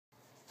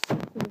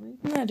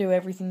reason I do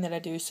everything that I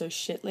do so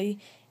shitly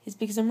is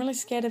because I'm really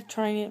scared of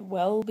trying it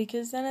well,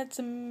 because then it's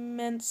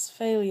immense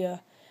failure.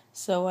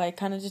 So I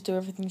kind of just do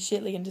everything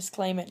shitly and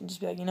disclaim it and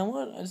just be like, you know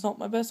what, it's not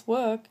my best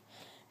work.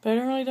 But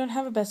I don't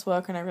have a best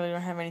work, and I really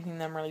don't have anything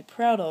that I'm really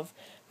proud of,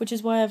 which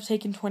is why I've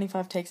taken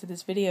 25 takes of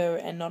this video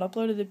and not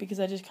uploaded it,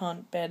 because I just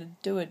can't bear to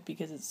do it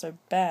because it's so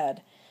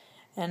bad.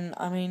 And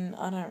I mean,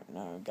 I don't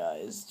know,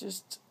 guys,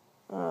 just,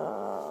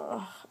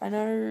 I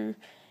know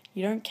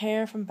you don't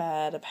care if I'm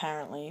bad,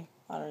 apparently.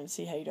 I don't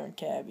see how you don't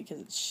care,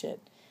 because it's shit.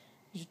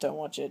 You just don't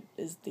watch it,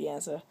 is the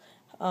answer.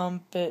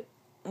 But,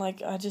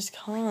 like, I just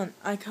can't.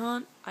 I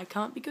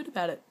can't be good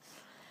about it.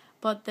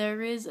 But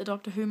there is a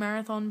Doctor Who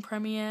marathon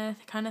premiere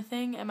kind of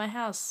thing at my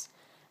house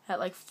at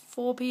like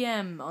 4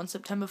 p.m. on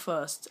September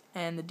 1st,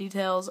 and the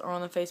details are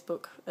on the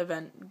Facebook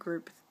event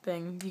group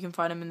thing. You can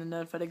find them in the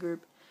Nerdfetter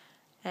group,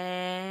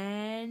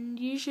 and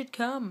you should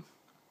come.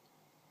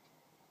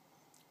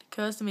 It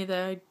occurs to me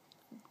that I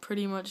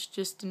pretty much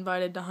just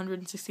invited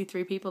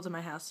 163 people to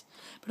my house,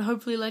 but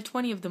hopefully like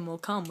 20 of them will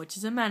come, which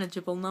is a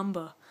manageable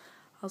number.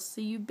 I'll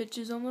see you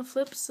bitches on the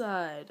flip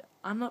side.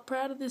 I'm not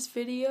proud of this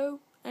video,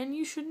 and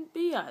you shouldn't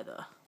be either.